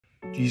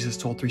Jesus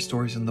told 3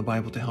 stories in the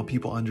Bible to help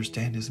people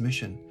understand his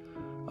mission.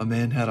 A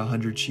man had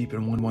 100 sheep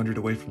and one wandered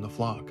away from the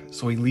flock,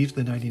 so he leaves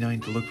the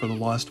 99 to look for the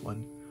lost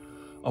one.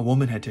 A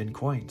woman had 10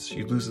 coins.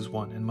 She loses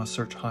one and must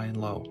search high and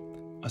low.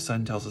 A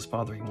son tells his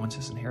father he wants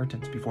his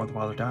inheritance before the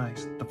father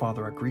dies. The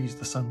father agrees.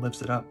 The son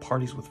lifts it up,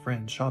 parties with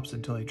friends, shops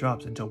until he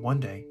drops, until one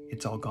day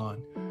it's all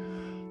gone.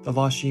 The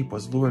lost sheep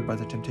was lured by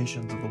the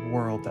temptations of the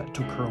world that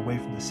took her away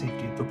from the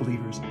safety of the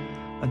believers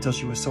until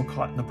she was so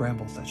caught in the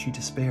brambles that she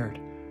despaired.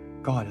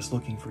 God is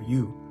looking for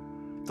you.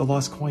 The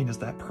lost coin is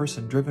that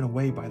person driven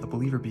away by the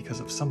believer because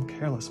of some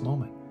careless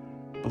moment.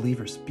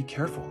 Believers, be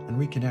careful and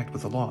reconnect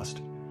with the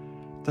lost.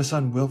 The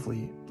son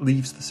willfully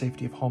leaves the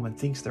safety of home and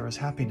thinks there is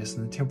happiness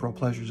in the temporal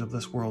pleasures of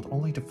this world,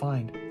 only to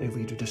find they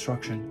lead to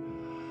destruction.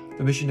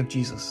 The mission of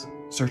Jesus: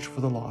 search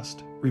for the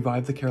lost,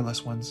 revive the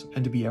careless ones,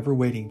 and to be ever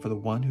waiting for the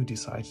one who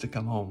decides to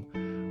come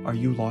home. Are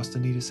you lost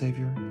and need a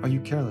Savior? Are you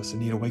careless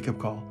and need a wake-up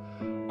call?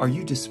 Are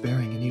you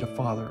despairing and need a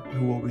Father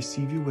who will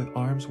receive you with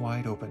arms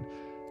wide open?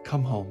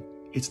 Come home.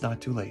 It's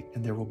not too late,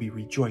 and there will be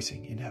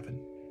rejoicing in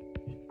heaven.